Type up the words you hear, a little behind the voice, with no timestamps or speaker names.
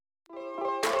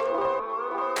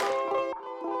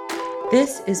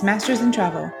This is Masters in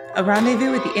Travel, a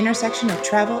rendezvous at the intersection of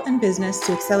travel and business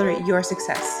to accelerate your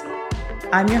success.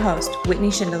 I'm your host,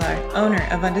 Whitney Schindler, owner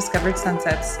of Undiscovered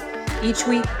Sunsets. Each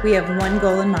week, we have one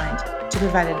goal in mind: to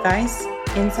provide advice,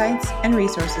 insights, and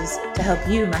resources to help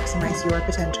you maximize your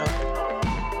potential.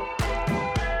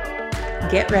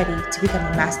 Get ready to become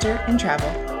a master in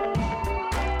travel.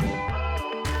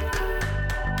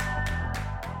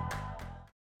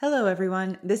 Hello,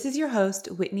 everyone. This is your host,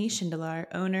 Whitney Schindler,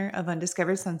 owner of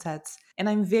Undiscovered Sunsets, and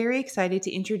I'm very excited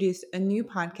to introduce a new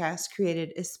podcast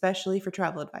created especially for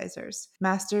travel advisors,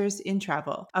 Masters in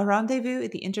Travel, a rendezvous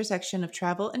at the intersection of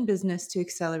travel and business to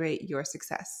accelerate your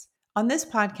success. On this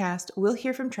podcast, we'll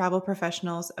hear from travel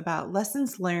professionals about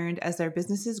lessons learned as their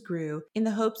businesses grew in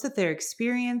the hopes that their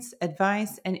experience,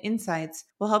 advice, and insights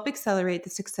will help accelerate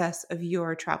the success of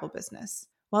your travel business.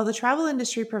 While the travel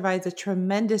industry provides a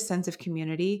tremendous sense of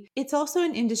community, it's also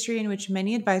an industry in which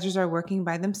many advisors are working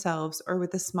by themselves or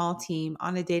with a small team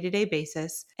on a day-to-day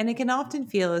basis, and it can often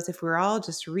feel as if we're all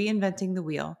just reinventing the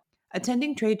wheel.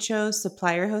 Attending trade shows,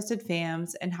 supplier-hosted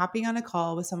FAMs, and hopping on a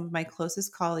call with some of my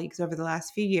closest colleagues over the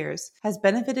last few years has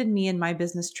benefited me and my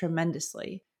business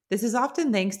tremendously. This is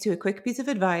often thanks to a quick piece of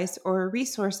advice or a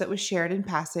resource that was shared in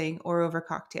passing or over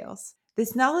cocktails.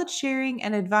 This knowledge sharing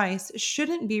and advice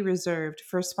shouldn't be reserved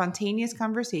for spontaneous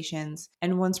conversations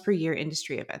and once per year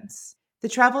industry events. The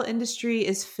travel industry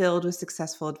is filled with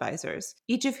successful advisors,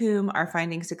 each of whom are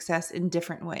finding success in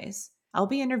different ways. I'll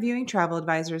be interviewing travel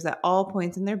advisors at all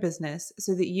points in their business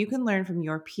so that you can learn from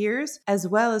your peers as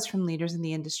well as from leaders in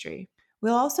the industry.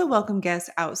 We'll also welcome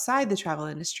guests outside the travel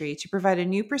industry to provide a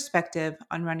new perspective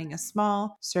on running a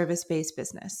small, service-based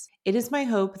business. It is my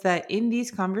hope that in these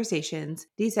conversations,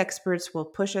 these experts will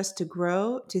push us to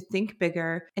grow, to think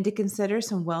bigger, and to consider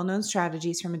some well-known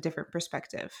strategies from a different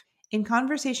perspective. In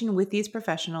conversation with these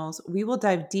professionals, we will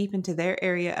dive deep into their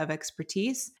area of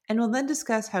expertise and will then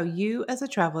discuss how you, as a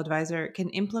travel advisor, can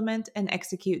implement and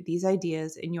execute these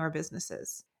ideas in your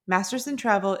businesses. Masters in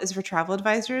Travel is for travel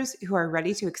advisors who are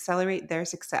ready to accelerate their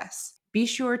success. Be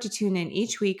sure to tune in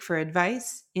each week for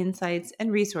advice, insights,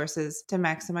 and resources to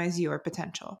maximize your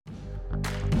potential.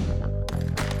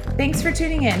 Thanks for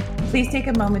tuning in. Please take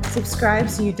a moment to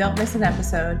subscribe so you don't miss an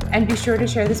episode, and be sure to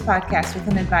share this podcast with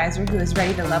an advisor who is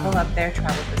ready to level up their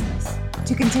travel business.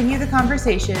 To continue the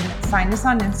conversation, find us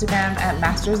on Instagram at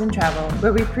Masters in Travel,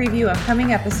 where we preview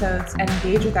upcoming episodes and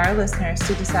engage with our listeners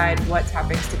to decide what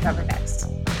topics to cover next.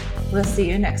 We'll see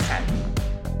you next time.